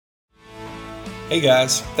Hey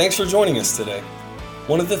guys, thanks for joining us today.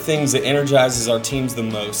 One of the things that energizes our teams the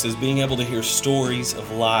most is being able to hear stories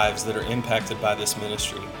of lives that are impacted by this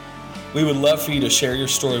ministry. We would love for you to share your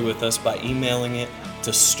story with us by emailing it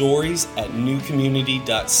to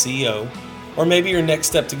stories@newcommunity.co, or maybe your next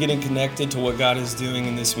step to getting connected to what God is doing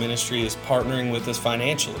in this ministry is partnering with us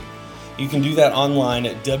financially. You can do that online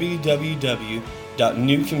at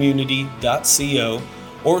www.newcommunity.co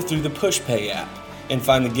or through the PushPay app, and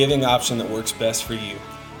find the giving option that works best for you.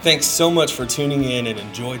 Thanks so much for tuning in and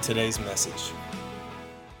enjoy today's message.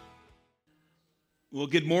 Well,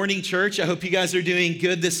 good morning, church. I hope you guys are doing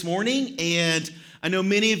good this morning. And I know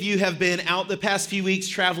many of you have been out the past few weeks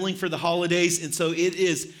traveling for the holidays, and so it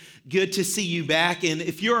is good to see you back. And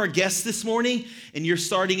if you're our guest this morning and you're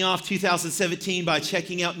starting off 2017 by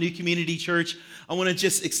checking out New Community Church, I want to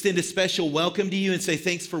just extend a special welcome to you and say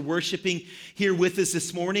thanks for worshiping here with us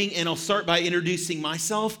this morning. And I'll start by introducing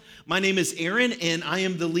myself. My name is Aaron, and I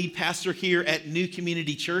am the lead pastor here at New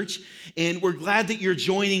Community Church. And we're glad that you're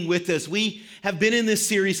joining with us. We have been in this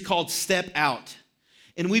series called Step Out.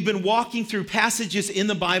 And we've been walking through passages in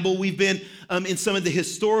the Bible. We've been in some of the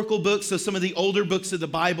historical books, so some of the older books of the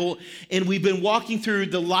Bible. And we've been walking through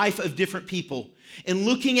the life of different people and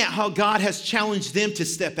looking at how God has challenged them to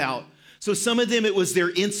step out. So some of them, it was their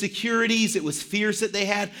insecurities, it was fears that they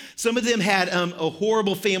had. Some of them had a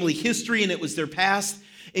horrible family history, and it was their past.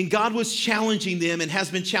 And God was challenging them and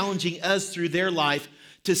has been challenging us through their life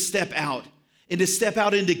to step out and to step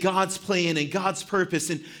out into God's plan and God's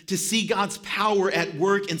purpose and to see God's power at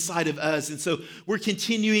work inside of us. And so we're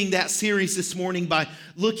continuing that series this morning by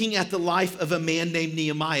looking at the life of a man named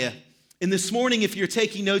Nehemiah. And this morning, if you're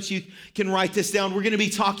taking notes, you can write this down. We're going to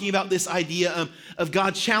be talking about this idea of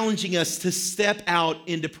God challenging us to step out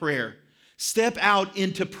into prayer. Step out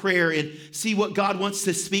into prayer and see what God wants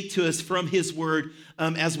to speak to us from His Word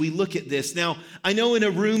as we look at this. Now, I know in a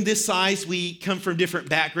room this size, we come from different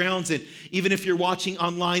backgrounds. And even if you're watching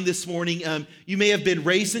online this morning, you may have been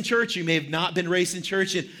raised in church, you may have not been raised in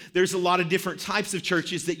church. And there's a lot of different types of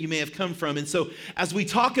churches that you may have come from. And so as we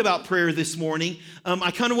talk about prayer this morning, I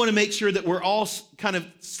kind of want to make sure that we're all kind of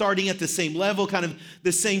starting at the same level, kind of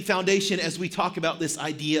the same foundation as we talk about this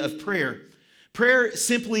idea of prayer. Prayer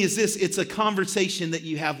simply is this: it's a conversation that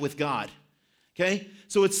you have with God, okay?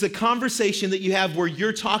 So it's the conversation that you have where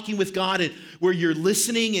you're talking with God and where you're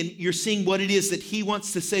listening and you're seeing what it is that He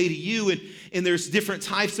wants to say to you. And there's different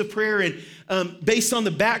types of prayer. And based on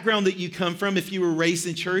the background that you come from, if you were raised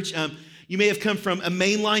in church, you may have come from a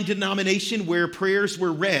mainline denomination where prayers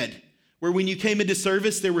were read, where when you came into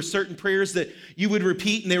service, there were certain prayers that you would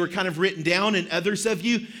repeat and they were kind of written down. And others of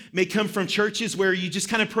you may come from churches where you just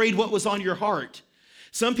kind of prayed what was on your heart.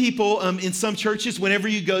 Some people in some churches, whenever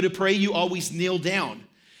you go to pray, you always kneel down.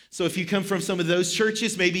 So if you come from some of those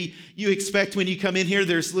churches, maybe you expect when you come in here,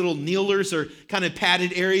 there's little kneelers or kind of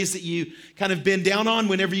padded areas that you kind of bend down on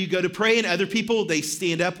whenever you go to pray. And other people, they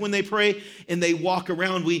stand up when they pray and they walk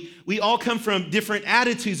around. We all come from different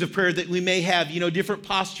attitudes of prayer that we may have, different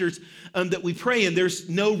postures that we pray. And there's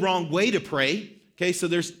no wrong way to pray. Okay, so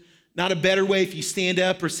there's not a better way if you stand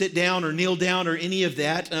up or sit down or kneel down or any of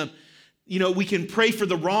that. We can pray for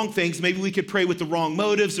the wrong things. Maybe we could pray with the wrong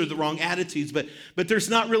motives or the wrong attitudes, but there's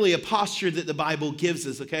not really a posture that the Bible gives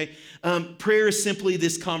us, okay? Prayer is simply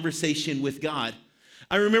this conversation with God.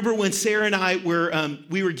 I remember when Sarah and I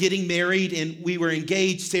we were getting married and we were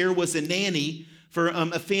engaged. Sarah was a nanny for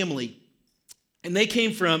a family, and they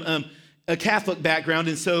came from a Catholic background,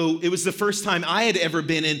 and so it was the first time I had ever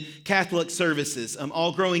been in Catholic services.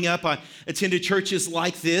 All growing up, I attended churches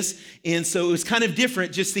like this, and so it was kind of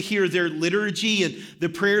different just to hear their liturgy and the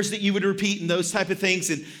prayers that you would repeat and those type of things,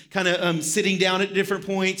 and kind of sitting down at different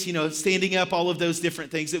points, standing up, all of those different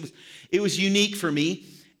things. It was unique for me.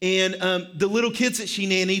 And the little kids that she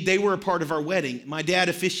nannied, they were a part of our wedding. My dad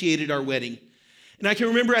officiated our wedding. And I can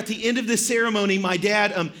remember at the end of this ceremony, my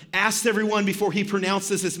dad asked everyone, before he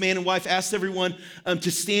pronounced us as man and wife, asked everyone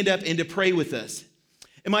to stand up and to pray with us.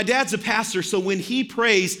 And my dad's a pastor, so when he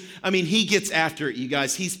prays, he gets after it, you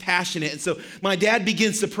guys. He's passionate. And so my dad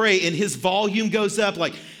begins to pray, and his volume goes up,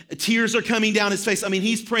 like tears are coming down his face.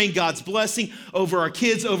 He's praying God's blessing over our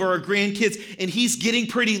kids, over our grandkids, and he's getting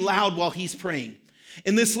pretty loud while he's praying.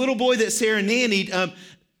 And this little boy that Sarah nannied,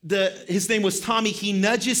 his name was Tommy. He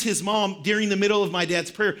nudges his mom during the middle of my dad's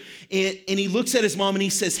prayer, and he looks at his mom and he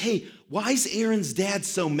says, "Hey, why is Aaron's dad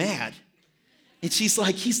so mad?" And she's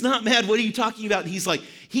like, he's not mad. What are you talking about? And he's like,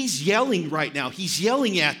 he's yelling right now. He's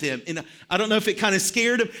yelling at them. And I don't know if it kind of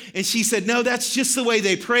scared him. And she said, no, that's just the way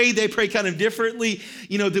they pray. They pray kind of differently,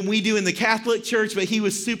 than we do in the Catholic Church. But he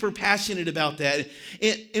was super passionate about that.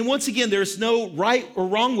 And once again, there's no right or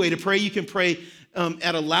wrong way to pray. You can pray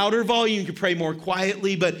at a louder volume. You can pray more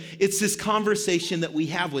quietly. But it's this conversation that we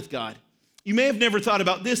have with God. You may have never thought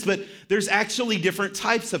about this, but there's actually different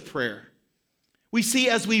types of prayer. We see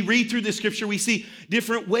as we read through the scripture, we see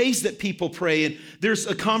different ways that people pray. And there's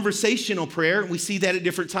a conversational prayer. And we see that at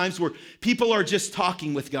different times where people are just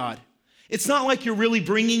talking with God. It's not like you're really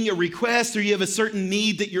bringing a request or you have a certain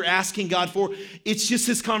need that you're asking God for. It's just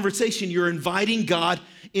this conversation. You're inviting God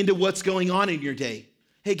into what's going on in your day.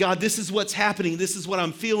 Hey, God, this is what's happening. This is what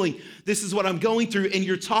I'm feeling. This is what I'm going through. And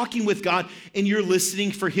you're talking with God and you're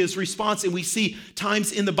listening for his response. And we see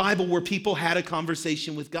times in the Bible where people had a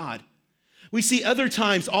conversation with God. We see other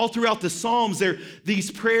times all throughout the Psalms, there are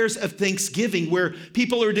these prayers of thanksgiving where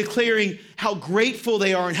people are declaring how grateful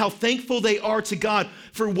they are and how thankful they are to God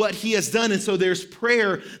for what he has done. And so there's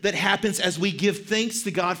prayer that happens as we give thanks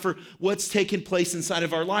to God for what's taken place inside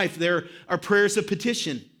of our life. There are prayers of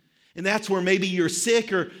petition. And that's where maybe you're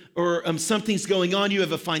sick or something's going on. You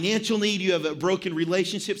have a financial need. You have a broken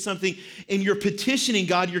relationship, something. And you're petitioning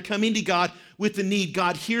God. You're coming to God with the need.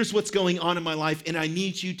 God, here's what's going on in my life, and I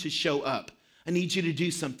need you to show up. I need you to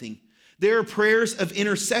do something. There are prayers of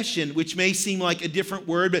intercession, which may seem like a different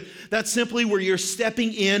word, but that's simply where you're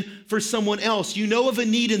stepping in for someone else. You know of a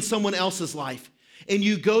need in someone else's life, and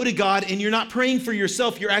you go to God, and you're not praying for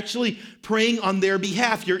yourself. You're actually praying on their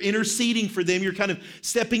behalf. You're interceding for them. You're kind of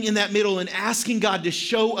stepping in that middle and asking God to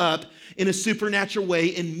show up in a supernatural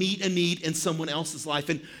way and meet a need in someone else's life.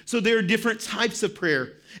 And so there are different types of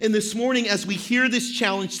prayer. And this morning, as we hear this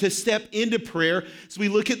challenge to step into prayer, as we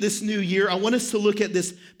look at this new year, I want us to look at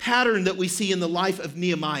this pattern that we see in the life of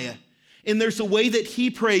Nehemiah. And there's a way that he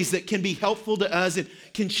prays that can be helpful to us and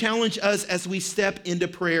can challenge us as we step into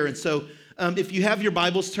prayer. And so if you have your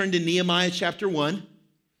Bibles, turn to Nehemiah chapter 1.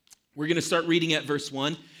 We're going to start reading at verse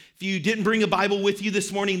 1. If you didn't bring a Bible with you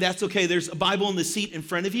this morning, that's okay. There's a Bible in the seat in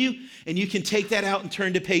front of you, and you can take that out and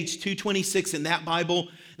turn to page 226 in that Bible.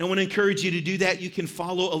 And I want to encourage you to do that. You can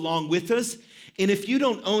follow along with us. And if you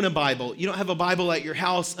don't own a Bible, you don't have a Bible at your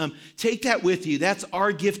house, take that with you. That's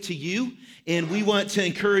our gift to you. And we want to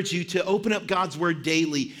encourage you to open up God's word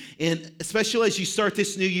daily. And especially as you start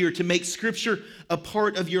this new year, to make scripture a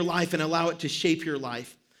part of your life and allow it to shape your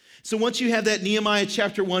life. So once you have that Nehemiah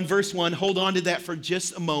chapter 1, verse 1, hold on to that for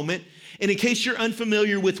just a moment. And in case you're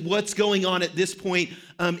unfamiliar with what's going on at this point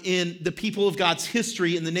in the people of God's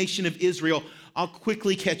history in the nation of Israel, I'll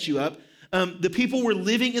quickly catch you up. The people were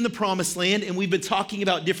living in the promised land, and we've been talking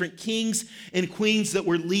about different kings and queens that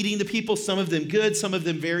were leading the people, some of them good, some of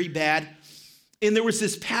them very bad. And there was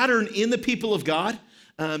this pattern in the people of God.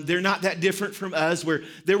 They're not that different from us, where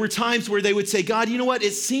there were times where they would say, God, you know what?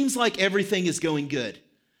 It seems like everything is going good.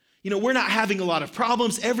 We're not having a lot of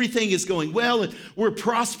problems. Everything is going well, and we're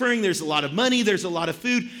prospering. There's a lot of money. There's a lot of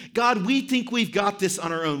food. God, we think we've got this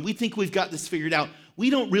on our own. We think we've got this figured out.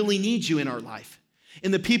 We don't really need you in our life.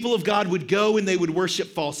 And the people of God would go and they would worship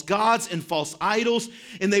false gods and false idols,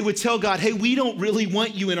 and they would tell God, hey, we don't really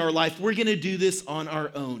want you in our life. We're going to do this on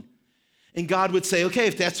our own. And God would say, okay,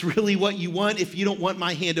 if that's really what you want, if you don't want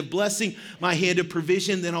my hand of blessing, my hand of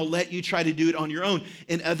provision, then I'll let you try to do it on your own.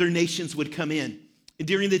 And other nations would come in. And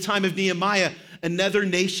during the time of Nehemiah, another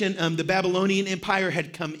nation, the Babylonian Empire,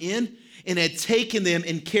 had come in and had taken them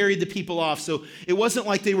and carried the people off. So it wasn't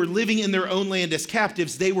like they were living in their own land as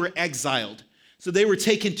captives. They were exiled. So they were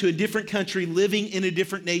taken to a different country, living in a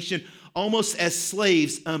different nation, almost as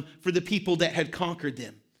slaves for the people that had conquered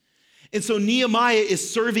them. And so Nehemiah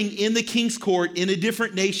is serving in the king's court in a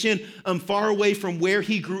different nation, far away from where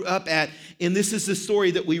he grew up at. And this is the story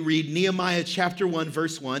that we read, Nehemiah chapter 1,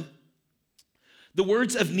 verse 1. The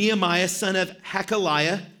words of Nehemiah, son of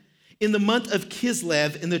Hakaliah, in the month of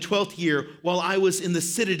Kislev in the 12th year, while I was in the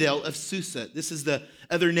citadel of Susa. This is the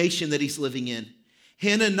other nation that he's living in.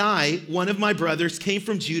 Hanani, one of my brothers, came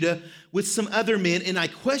from Judah with some other men, and I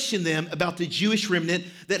questioned them about the Jewish remnant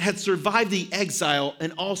that had survived the exile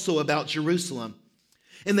and also about Jerusalem.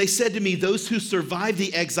 And they said to me, those who survived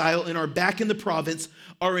the exile and are back in the province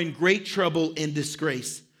are in great trouble and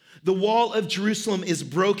disgrace. The wall of Jerusalem is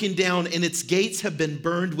broken down and its gates have been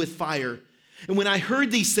burned with fire. And when I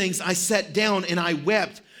heard these things, I sat down and I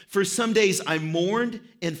wept. For some days I mourned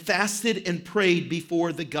and fasted and prayed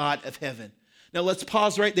before the God of heaven. Now let's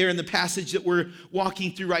pause right there in the passage that we're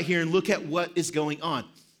walking through right here and look at what is going on.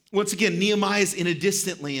 Once again, Nehemiah is in a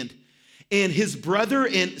distant land. And his brother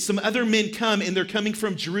and some other men come, and they're coming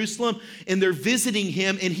from Jerusalem, and they're visiting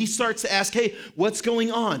him, and he starts to ask, hey, what's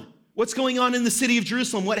going on? What's going on in the city of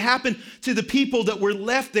Jerusalem? What happened to the people that were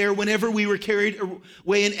left there whenever we were carried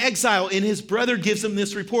away in exile? And his brother gives him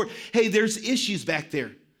this report. Hey, there's issues back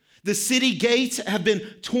there. The city gates have been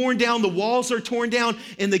torn down, the walls are torn down,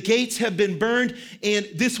 and the gates have been burned. And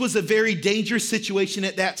this was a very dangerous situation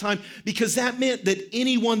at that time, because that meant that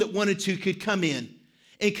anyone that wanted to could come in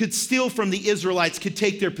and could steal from the Israelites, could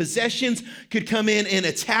take their possessions, could come in and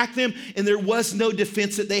attack them, and there was no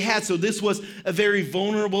defense that they had. So this was a very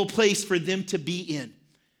vulnerable place for them to be in.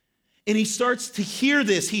 And he starts to hear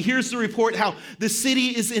this. He hears the report how the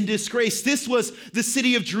city is in disgrace. This was the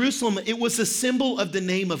city of Jerusalem. It was a symbol of the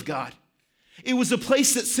name of God. It was a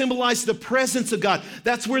place that symbolized the presence of God.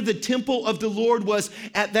 That's where the temple of the Lord was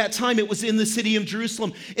at that time. It was in the city of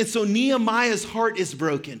Jerusalem. And so Nehemiah's heart is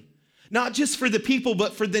broken. Not just for the people,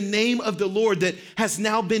 but for the name of the Lord that has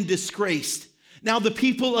now been disgraced. Now the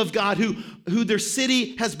people of God who their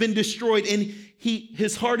city has been destroyed, and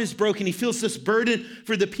his heart is broken. He feels this burden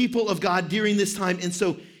for the people of God during this time. And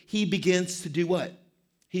so he begins to do what?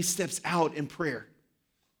 He steps out in prayer.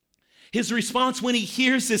 His response when he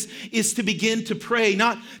hears this is to begin to pray,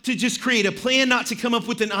 not to just create a plan, not to come up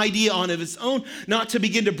with an idea on of his own, not to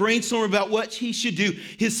begin to brainstorm about what he should do.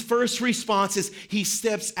 His first response is he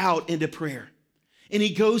steps out into prayer. And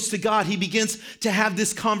he goes to God. He begins to have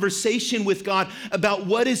this conversation with God about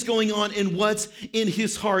what is going on and what's in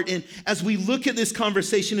his heart. And as we look at this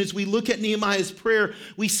conversation, as we look at Nehemiah's prayer,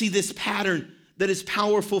 we see this pattern that is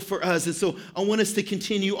powerful for us. And so I want us to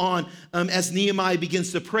continue on as Nehemiah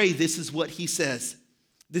begins to pray. This is what he says.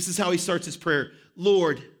 This is how he starts his prayer.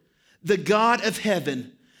 Lord, the God of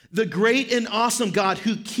heaven, the great and awesome God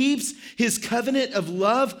who keeps his covenant of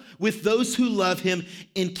love with those who love him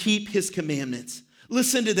and keep his commandments.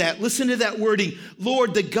 Listen to that. Listen to that wording.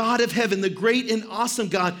 Lord, the God of heaven, the great and awesome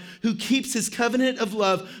God who keeps his covenant of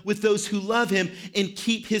love with those who love him and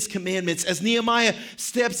keep his commandments. As Nehemiah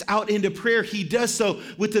steps out into prayer, he does so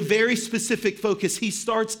with a very specific focus. He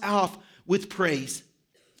starts off with praise.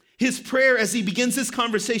 His prayer, as he begins this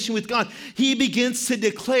conversation with God, he begins to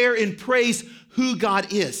declare and praise who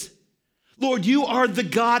God is. Lord, you are the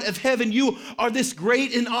God of heaven. You are this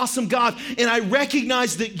great and awesome God. And I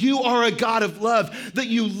recognize that you are a God of love, that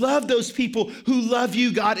you love those people who love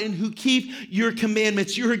you, God, and who keep your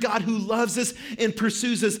commandments. You're a God who loves us and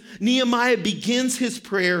pursues us. Nehemiah begins his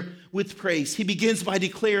prayer with praise. He begins by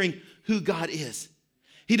declaring who God is.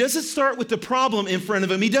 He doesn't start with the problem in front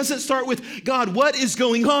of him. He doesn't start with, God, what is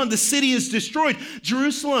going on? The city is destroyed.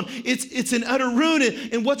 Jerusalem, it's in utter ruin.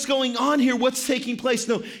 And what's going on here? What's taking place?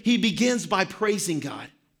 No, he begins by praising God.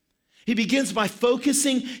 He begins by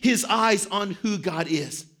focusing his eyes on who God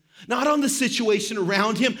is. Not on the situation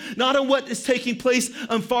around him, not on what is taking place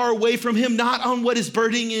far away from him, not on what is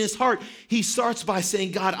burdening in his heart. He starts by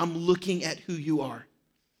saying, God, I'm looking at who you are.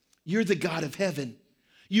 You're the God of heaven.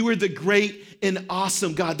 You are the great and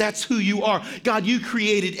awesome God. That's who you are. God, you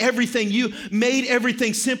created everything. You made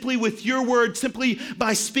everything simply with your word, simply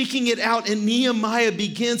by speaking it out. And Nehemiah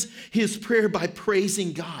begins his prayer by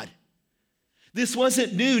praising God. This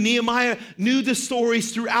wasn't new. Nehemiah knew the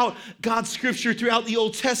stories throughout God's scripture, throughout the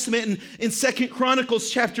Old Testament. And in 2 Chronicles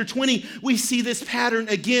chapter 20, we see this pattern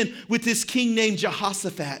again with this king named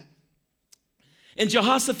Jehoshaphat. And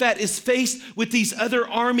Jehoshaphat is faced with these other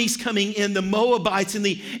armies coming in, the Moabites and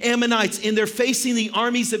the Ammonites, and they're facing the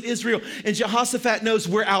armies of Israel. And Jehoshaphat knows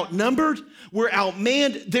we're outnumbered, we're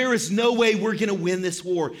outmanned. There is no way we're going to win this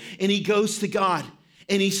war. And he goes to God,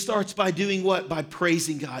 and he starts by doing what? By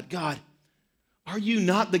praising God. God, are you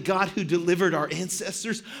not the God who delivered our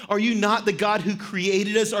ancestors? Are you not the God who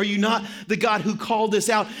created us? Are you not the God who called us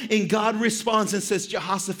out? And God responds and says,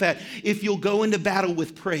 Jehoshaphat, if you'll go into battle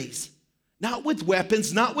with praise, not with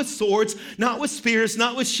weapons, not with swords, not with spears,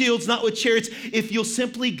 not with shields, not with chariots. If you'll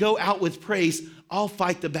simply go out with praise, I'll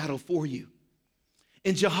fight the battle for you.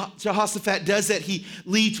 And Jehoshaphat does that. He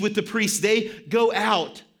leads with the priests. They go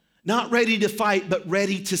out, not ready to fight, but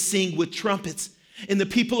ready to sing with trumpets. And the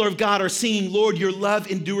people of God are singing, Lord, your love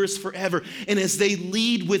endures forever. And as they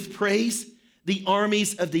lead with praise, the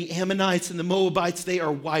armies of the Ammonites and the Moabites, they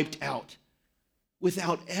are wiped out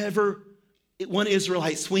without ever one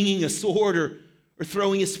Israelite swinging a sword or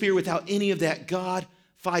throwing a spear. Without any of that, God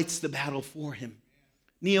fights the battle for him.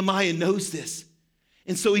 Nehemiah knows this.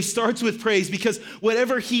 And so he starts with praise because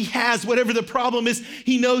whatever he has, whatever the problem is,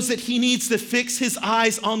 he knows that he needs to fix his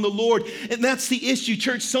eyes on the Lord. And that's the issue,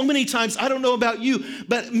 church. So many times, I don't know about you,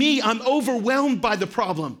 but me, I'm overwhelmed by the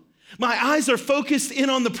problem. My eyes are focused in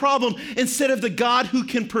on the problem instead of the God who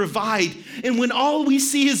can provide. And when all we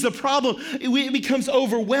see is the problem, it becomes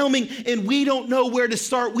overwhelming and we don't know where to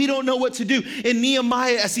start. We don't know what to do. And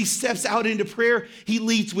Nehemiah, as he steps out into prayer, he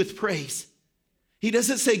leads with praise. He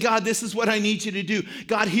doesn't say, God, this is what I need you to do.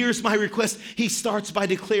 God, here's my request. He starts by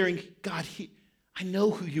declaring, God, I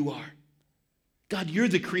know who you are. God, you're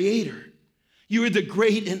the creator. You are the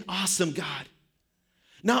great and awesome God.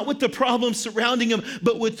 Not with the problems surrounding him,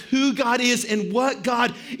 but with who God is and what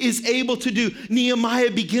God is able to do.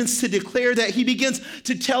 Nehemiah begins to declare that. He begins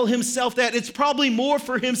to tell himself that it's probably more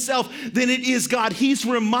for himself than it is God. He's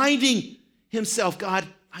reminding himself, God,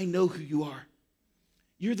 I know who you are.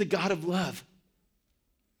 You're the God of love.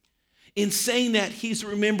 In saying that, he's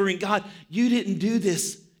remembering, God, you didn't do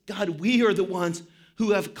this. God, we are the ones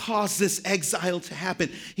who have caused this exile to happen.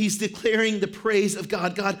 He's declaring the praise of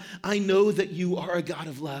God. God, I know that you are a God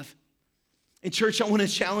of love. And church, I want to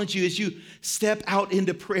challenge you as you step out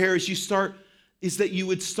into prayer, as you start, is that you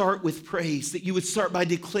would start with praise, that you would start by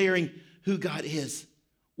declaring who God is,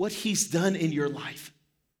 what he's done in your life.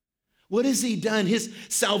 What has he done? His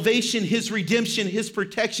salvation, his redemption, his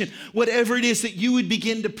protection, whatever it is, that you would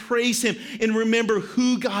begin to praise him and remember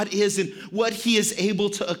who God is and what he is able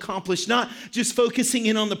to accomplish, not just focusing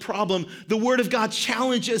in on the problem. The word of God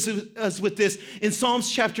challenges us with this. In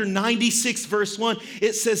Psalms chapter 96, verse 1,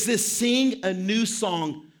 it says this, sing a new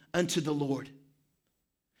song unto the Lord.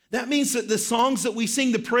 That means that the songs that we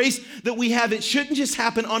sing, the praise that we have, it shouldn't just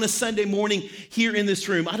happen on a Sunday morning here in this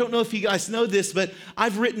room. I don't know if you guys know this, but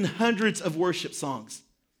I've written hundreds of worship songs.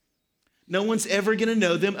 No one's ever going to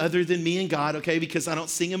know them other than me and God, okay, because I don't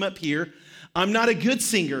sing them up here. I'm not a good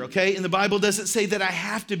singer, okay, and the Bible doesn't say that I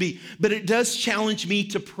have to be, but it does challenge me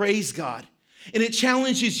to praise God. And it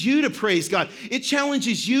challenges you to praise God. It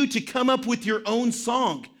challenges you to come up with your own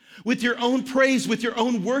song, with your own praise, with your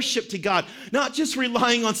own worship to God. Not just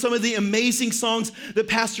relying on some of the amazing songs that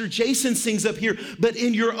Pastor Jason sings up here, but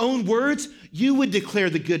in your own words, you would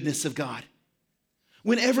declare the goodness of God.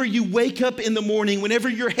 Whenever you wake up in the morning, whenever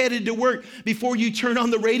you're headed to work, before you turn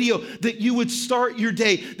on the radio, that you would start your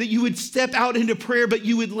day, that you would step out into prayer, but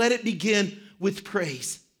you would let it begin with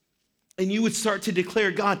praise. And you would start to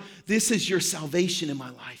declare, God, this is your salvation in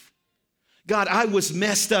my life. God, I was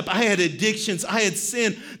messed up. I had addictions. I had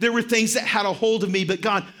sin. There were things that had a hold of me, but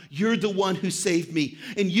God, you're the one who saved me.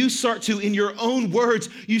 And you start to, in your own words,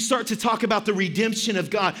 you start to talk about the redemption of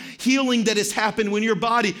God, healing that has happened when your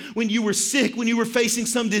body, when you were sick, when you were facing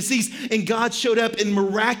some disease, and God showed up and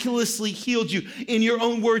miraculously healed you. In your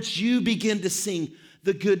own words, you begin to sing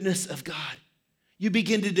the goodness of God. You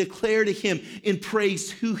begin to declare to him in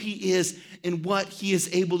praise who he is and what he is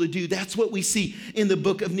able to do. That's what we see in the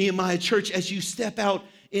book of Nehemiah. Church, as you step out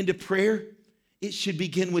into prayer, it should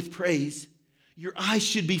begin with praise. Your eyes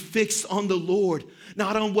should be fixed on the Lord,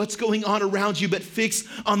 not on what's going on around you, but fixed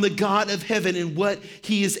on the God of heaven and what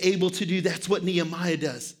he is able to do. That's what Nehemiah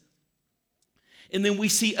does. And then we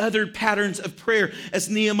see other patterns of prayer as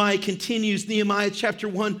Nehemiah continues. Nehemiah chapter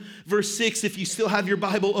 1, verse 6, if you still have your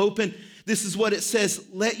Bible open, this is what it says,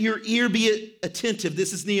 let your ear be attentive.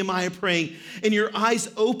 This is Nehemiah praying. And your eyes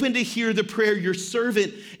open to hear the prayer your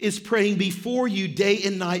servant is praying before you day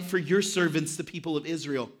and night for your servants, the people of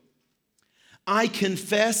Israel. I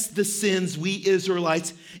confess the sins we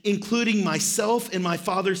Israelites, including myself and my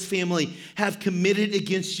father's family, have committed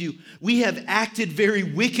against you. We have acted very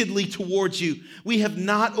wickedly towards you. We have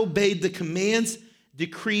not obeyed the commands,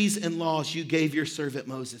 decrees, and laws you gave your servant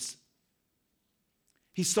Moses.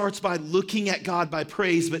 He starts by looking at God by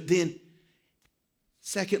praise, but then,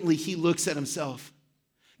 secondly, he looks at himself.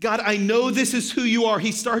 God, I know this is who you are.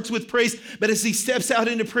 He starts with praise, but as he steps out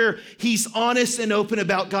into prayer, he's honest and open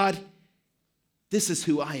about, God, this is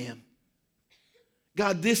who I am.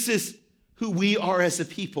 God, this is who we are as a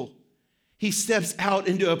people. He steps out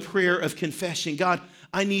into a prayer of confession. God,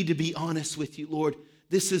 I need to be honest with you, Lord.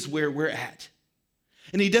 This is where we're at.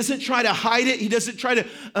 And he doesn't try to hide it. He doesn't try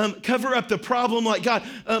to cover up the problem like, God,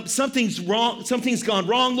 something's wrong. Something's gone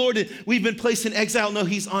wrong, Lord, and we've been placed in exile. No,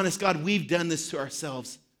 he's honest. God, we've done this to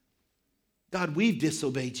ourselves. God, we've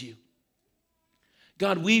disobeyed you.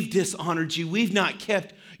 God, we've dishonored you. We've not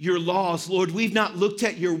kept your laws, Lord. We've not looked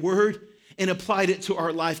at your word and applied it to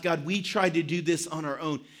our life. God, we tried to do this on our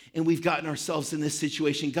own, and we've gotten ourselves in this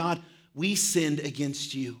situation. God, we sinned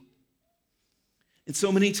against you. And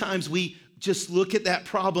so many times we just look at that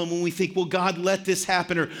problem when we think, well, God let this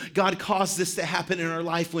happen, or God caused this to happen in our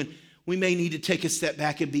life, when we may need to take a step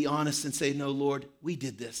back and be honest and say, no, Lord, we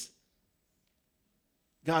did this.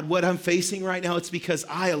 God, what I'm facing right now, it's because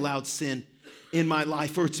I allowed sin in my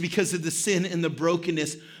life, or it's because of the sin and the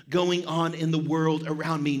brokenness going on in the world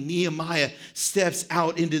around me. Nehemiah steps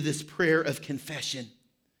out into this prayer of confession.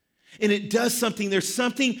 And it does something. There's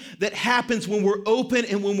something that happens when we're open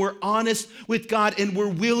and when we're honest with God and we're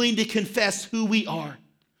willing to confess who we are.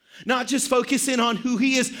 Not just focusing on who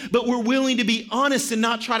he is, but we're willing to be honest and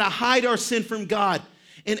not try to hide our sin from God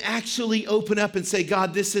and actually open up and say,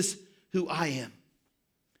 God, this is who I am.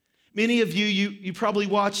 Many of you probably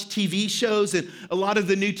watch TV shows, and a lot of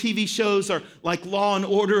the new TV shows are like Law and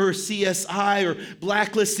Order or CSI or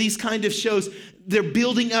Blacklist, these kind of shows. They're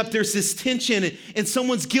building up, there's this tension, and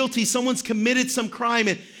someone's guilty, someone's committed some crime,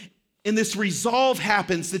 and this resolve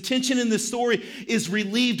happens. The tension in the story is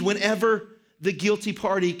relieved whenever the guilty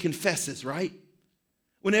party confesses, right?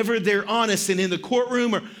 Whenever they're honest and in the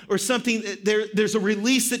courtroom or something, there's a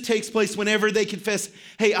release that takes place whenever they confess,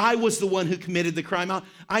 hey, I was the one who committed the crime.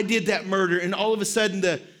 I did that murder. And all of a sudden,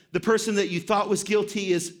 the person that you thought was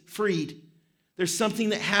guilty is freed. There's something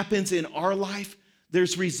that happens in our life.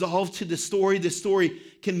 There's resolve to the story. The story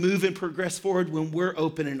can move and progress forward when we're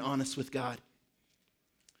open and honest with God.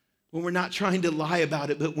 When we're not trying to lie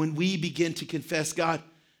about it, but when we begin to confess, God,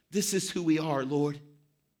 this is who we are, Lord.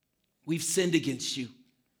 We've sinned against you.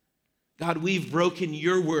 God, we've broken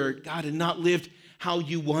your word, God, and not lived how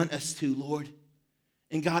you want us to, Lord.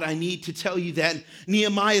 And God, I need to tell you that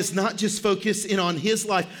Nehemiah is not just focused in on his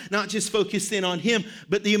life, not just focused in on him,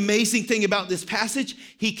 but the amazing thing about this passage,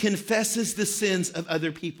 he confesses the sins of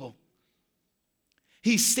other people.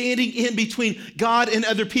 He's standing in between God and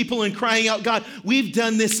other people and crying out, God, we've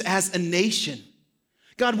done this as a nation.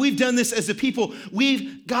 God, we've done this as a people.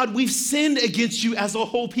 We've sinned against you as a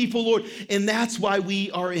whole people, Lord, and that's why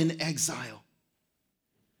we are in exile.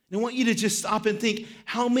 And I want you to just stop and think,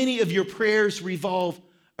 how many of your prayers revolve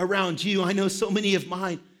around you? I know so many of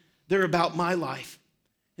mine, they're about my life.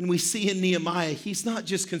 And we see in Nehemiah, he's not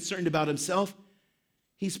just concerned about himself,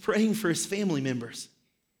 he's praying for his family members.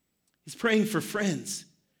 He's praying for friends.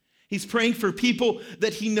 He's praying for people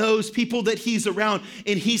that he knows, people that he's around,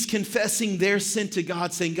 and he's confessing their sin to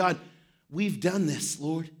God, saying, God, we've done this,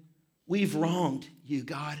 Lord. We've wronged you,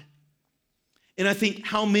 God. And I think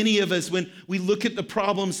how many of us, when we look at the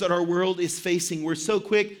problems that our world is facing, we're so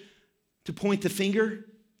quick to point the finger,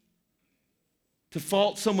 to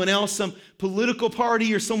fault someone else, some political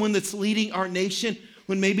party or someone that's leading our nation,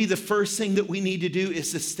 when maybe the first thing that we need to do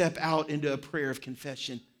is to step out into a prayer of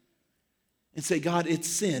confession and say, God, it's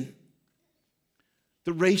sin.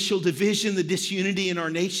 The racial division, the disunity in our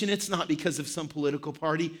nation, it's not because of some political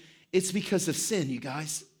party. It's because of sin, you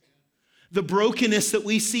guys. The brokenness that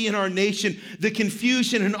we see in our nation, the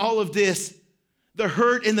confusion and all of this, the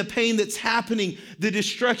hurt and the pain that's happening, the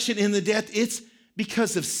destruction and the death, it's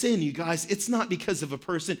because of sin, you guys. It's not because of a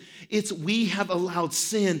person. It's we have allowed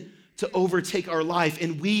sin to overtake our life.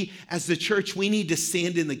 And we, as the church, we need to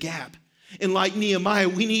stand in the gap. And like Nehemiah,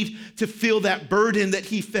 we need to feel that burden that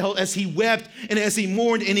he felt as he wept and as he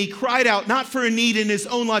mourned and he cried out, not for a need in his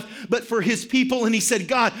own life, but for his people. And he said,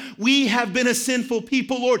 God, we have been a sinful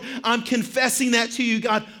people, Lord. I'm confessing that to you,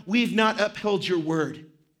 God. We've not upheld your word.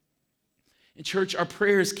 In church, our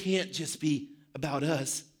prayers can't just be about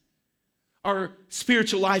us. Our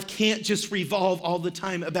spiritual life can't just revolve all the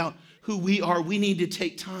time about who we are. We need to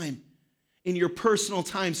take time in your personal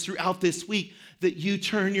times throughout this week that you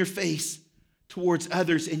turn your face towards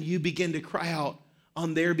others and you begin to cry out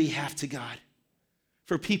on their behalf to God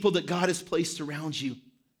for people that God has placed around you.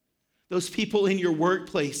 Those people in your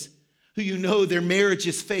workplace who you know their marriage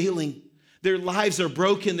is failing, their lives are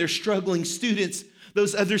broken, they're struggling students,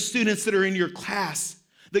 those other students that are in your class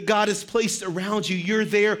that God has placed around you. You're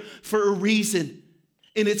there for a reason.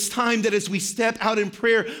 And it's time that as we step out in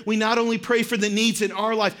prayer, we not only pray for the needs in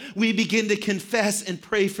our life, we begin to confess and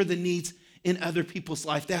pray for the needs in other people's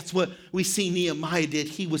life. That's what we see Nehemiah did.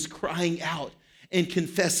 He was crying out and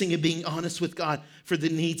confessing and being honest with God for the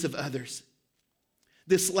needs of others.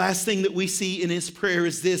 This last thing that we see in his prayer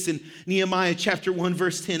is this. In Nehemiah chapter 1,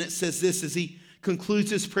 verse 10, it says this as he concludes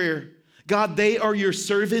his prayer. God, they are your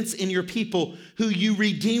servants and your people who you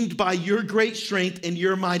redeemed by your great strength and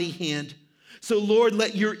your mighty hand. So Lord,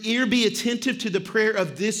 let your ear be attentive to the prayer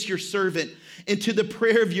of this your servant and to the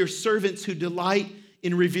prayer of your servants who delight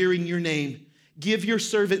in revering your name. Give your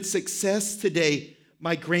servant success today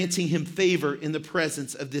by granting him favor in the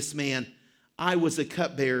presence of this man. I was a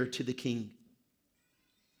cupbearer to the king.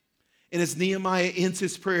 And as Nehemiah ends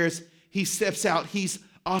his prayers, he steps out. He's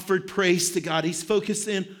offered praise to God. He's focused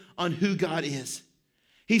in on who God is.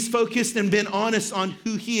 He's focused and been honest on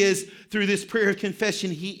who he is through this prayer of confession.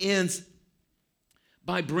 He ends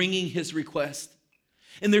by bringing his request.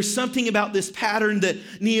 And there's something about this pattern that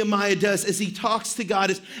Nehemiah does as he talks to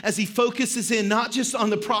God, as he focuses in not just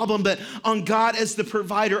on the problem, but on God as the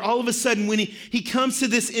provider. All of a sudden, when he comes to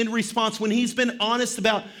this end response, when he's been honest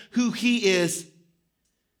about who he is,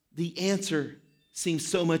 the answer seems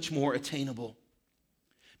so much more attainable.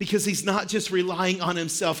 Because he's not just relying on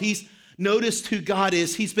himself. He's noticed who God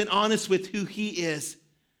is. He's been honest with who he is.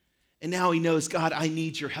 And now he knows, God, I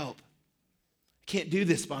need your help. I can't do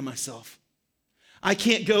this by myself. I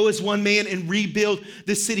can't go as one man and rebuild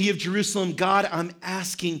the city of Jerusalem. God, I'm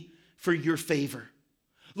asking for your favor.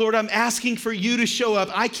 Lord, I'm asking for you to show up.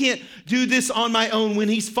 I can't do this on my own. When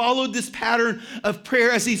he's followed this pattern of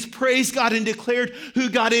prayer, as he's praised God and declared who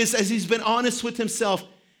God is, as he's been honest with himself,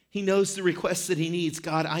 he knows the requests that he needs.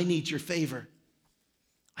 God, I need your favor.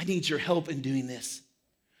 I need your help in doing this.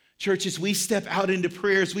 Church, as we step out into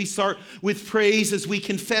prayer, as we start with praise, as we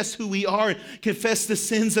confess who we are and confess the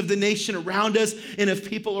sins of the nation around us and of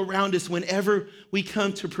people around us, whenever we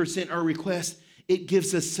come to present our request, it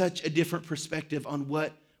gives us such a different perspective on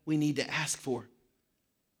what we need to ask for.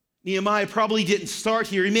 Nehemiah probably didn't start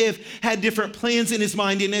here. He may have had different plans in his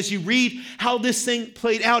mind, and as you read how this thing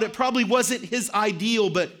played out, it probably wasn't his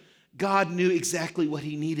ideal, but God knew exactly what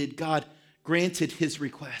he needed. God granted his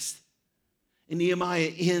request. And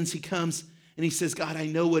Nehemiah ends, he comes and he says, God, I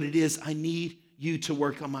know what it is. I need you to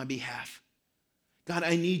work on my behalf. God,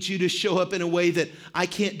 I need you to show up in a way that I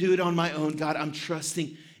can't do it on my own. God, I'm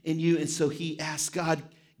trusting in you. And so he asked, God,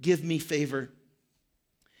 give me favor.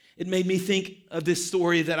 It made me think of this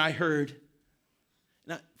story that I heard.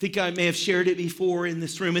 And I think I may have shared it before in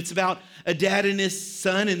this room. It's about a dad and his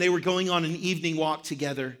son, and they were going on an evening walk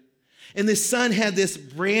together. And this son had this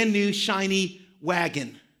brand new shiny wagon.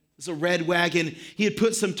 It was a red wagon. He had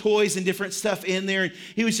put some toys and different stuff in there. And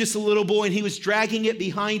he was just a little boy, and he was dragging it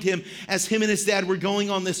behind him as him and his dad were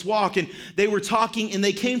going on this walk. And they were talking, and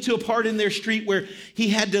they came to a part in their street where he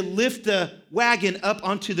had to lift the wagon up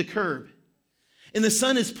onto the curb. And the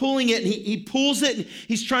son is pulling it, and he pulls it, and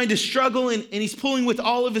he's trying to struggle, and he's pulling with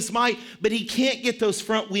all of his might, but he can't get those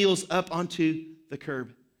front wheels up onto the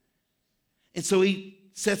curb. And so he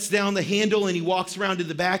sets down the handle, and he walks around to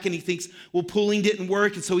the back, and he thinks, well, pulling didn't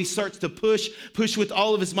work. And so he starts to push with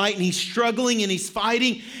all of his might, and he's struggling, and he's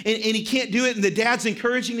fighting, and he can't do it. And the dad's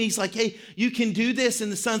encouraging him. He's like, hey, you can do this.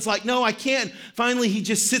 And the son's like, no, I can't. Finally, he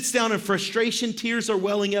just sits down in frustration. Tears are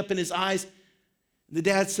welling up in his eyes. The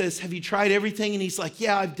dad says, have you tried everything? And he's like,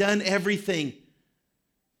 yeah, I've done everything.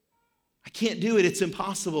 I can't do it. It's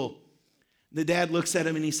impossible. The dad looks at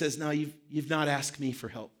him and he says, no, you've not asked me for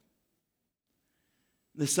help.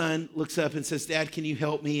 The son looks up and says, Dad, can you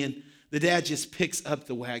help me? And the dad just picks up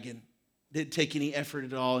the wagon. Didn't take any effort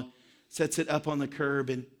at all. Sets it up on the curb,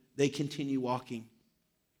 and they continue walking.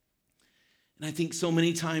 And I think so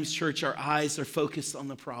many times, church, our eyes are focused on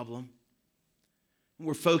the problem.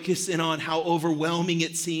 We're focusing on how overwhelming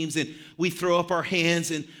it seems, and we throw up our hands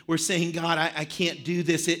and we're saying, God, I can't do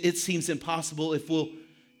this. It seems impossible. If we'll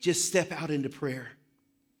just step out into prayer,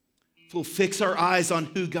 if we'll fix our eyes on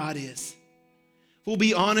who God is, if we'll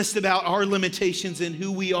be honest about our limitations and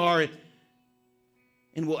who we are,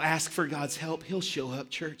 and we'll ask for God's help, He'll show up,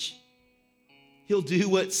 church. He'll do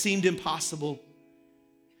what seemed impossible.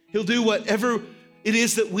 He'll do whatever it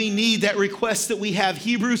is that we need, that request that we have.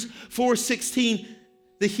 Hebrews 4:16,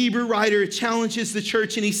 the Hebrew writer challenges the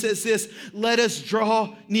church, and he says this: let us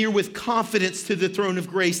draw near with confidence to the throne of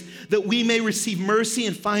grace, that we may receive mercy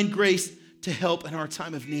and find grace to help in our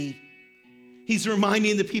time of need. He's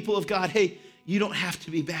reminding the people of God, hey, you don't have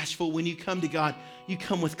to be bashful. When you come to God, you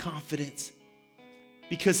come with confidence,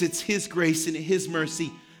 because it's His grace and His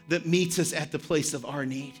mercy that meets us at the place of our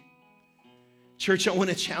need. Church, I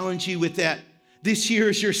want to challenge you with that. This year,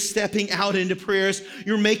 as you're stepping out into prayers,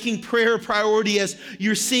 you're making prayer a priority, as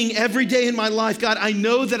you're seeing every day in my life, God, I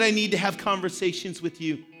know that I need to have conversations with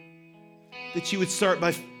you. That you would start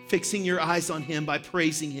by fixing your eyes on Him, by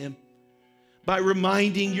praising Him, by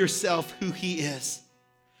reminding yourself who He is,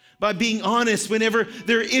 by being honest whenever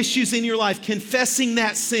there are issues in your life, confessing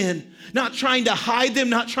that sin, not trying to hide them,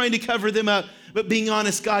 not trying to cover them up, but being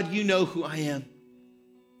honest. God, you know who I am.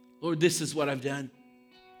 Lord, this is what I've done.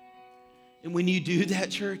 And when you do that,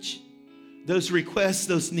 church, those requests,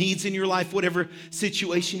 those needs in your life, whatever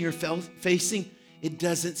situation you're facing, it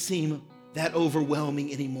doesn't seem that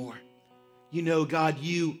overwhelming anymore. You know, God,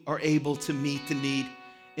 you are able to meet the need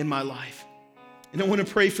in my life. And I want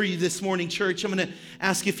to pray for you this morning, church. I'm going to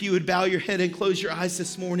ask if you would bow your head and close your eyes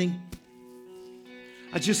this morning.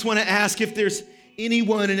 I just want to ask if there's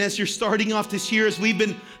anyone, and as you're starting off this year, as we've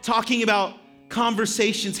been talking about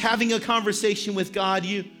conversations, having a conversation with God,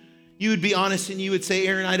 you would be honest and you would say,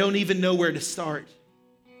 Aaron, I don't even know where to start.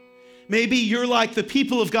 Maybe you're like the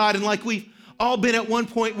people of God, and like we've all been at one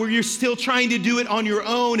point where you're still trying to do it on your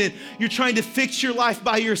own and you're trying to fix your life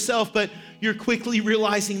by yourself, but you're quickly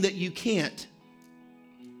realizing that you can't.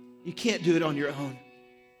 You can't do it on your own.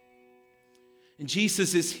 And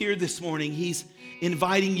Jesus is here this morning. He's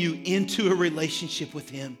inviting you into a relationship with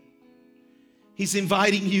him. He's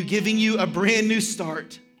inviting you, giving you a brand new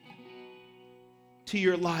start to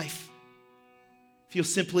your life if you'll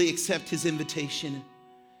simply accept his invitation.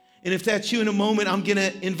 And if that's you, in a moment, I'm going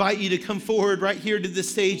to invite you to come forward right here to the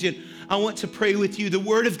stage, and I want to pray with you. The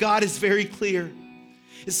Word of God is very clear.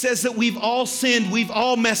 It says that we've all sinned, we've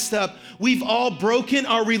all messed up, we've all broken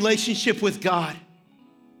our relationship with God,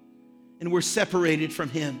 and we're separated from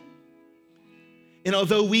him. And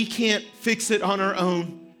although we can't fix it on our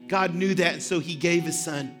own, God knew that, and so he gave his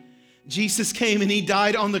son. Jesus came and he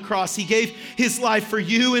died on the cross. He gave his life for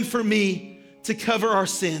you and for me to cover our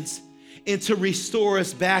sins and to restore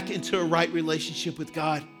us back into a right relationship with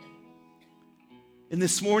God. And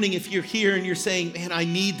this morning, if you're here and you're saying, man, I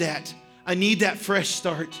need that fresh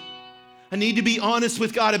start. I need to be honest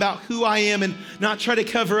with God about who I am and not try to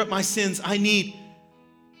cover up my sins. I need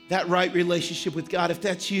that right relationship with God. If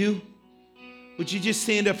that's you, would you just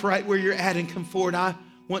stand up right where you're at and come forward? I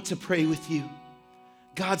want to pray with you.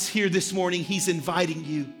 God's here this morning. He's inviting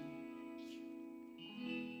you.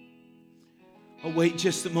 I'll wait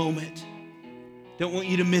just a moment. Don't want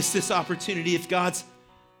you to miss this opportunity. If God's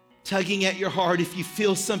tugging at your heart, if you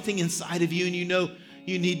feel something inside of you and you know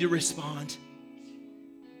you need to respond.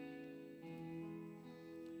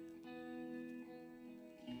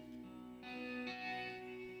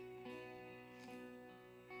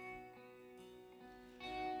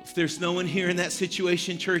 If there's no one here in that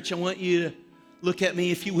situation, church, I want you to look at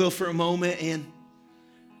me, if you will, for a moment, and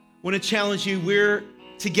I want to challenge you. We're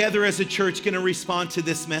together as a church going to respond to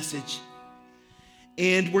this message.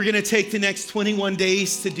 And we're going to take the next 21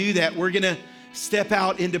 days to do that. We're going to step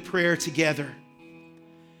out into prayer together.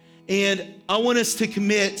 And I want us to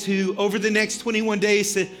commit to, over the next 21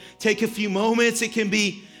 days, to take a few moments. It can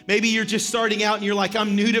be, maybe you're just starting out and you're like,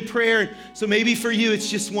 I'm new to prayer. So maybe for you, it's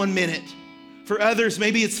just 1 minute. For others,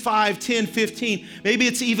 maybe it's 5, 10, 15. Maybe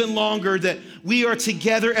it's even longer, that we are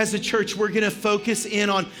together as a church. We're going to focus in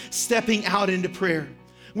on stepping out into prayer.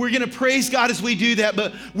 We're going to praise God as we do that,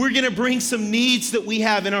 but we're going to bring some needs that we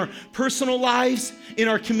have in our personal lives, in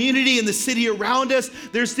our community, in the city around us.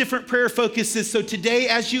 There's different prayer focuses. So today,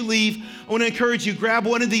 as you leave, I want to encourage you, grab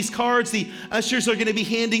one of these cards. The ushers are going to be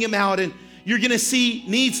handing them out, and you're going to see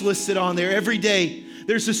needs listed on there every day.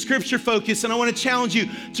 There's a scripture focus, and I want to challenge you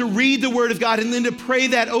to read the Word of God and then to pray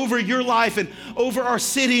that over your life and over our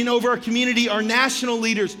city and over our community, our national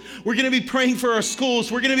leaders. We're going to be praying for our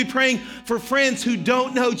schools. We're going to be praying for friends who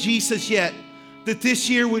don't know Jesus yet, that this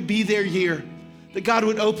year would be their year, that God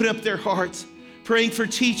would open up their hearts. Praying for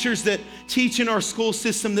teachers that teach in our school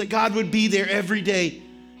system, that God would be there every day,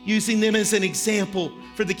 using them as an example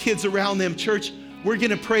for the kids around them. Church, we're going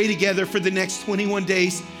to pray together for the next 21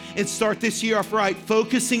 days. And start this year off right,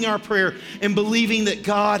 focusing our prayer and believing that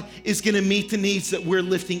God is going to meet the needs that we're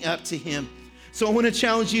lifting up to him. So I want to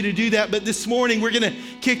challenge you to do that. But this morning, we're going to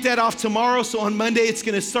kick that off tomorrow. So on Monday, it's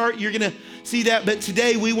going to start. You're going to see that. But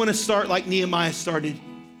today, we want to start like Nehemiah started.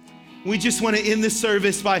 We just want to end this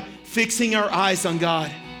service by fixing our eyes on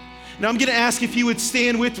God. And I'm going to ask if you would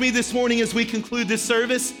stand with me this morning as we conclude this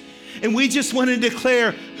service. And we just want to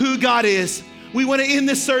declare who God is. We want to end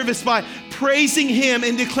this service by praising him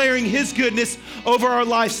and declaring his goodness over our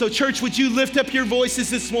life. So church, would you lift up your voices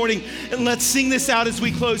this morning and let's sing this out as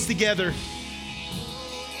we close together.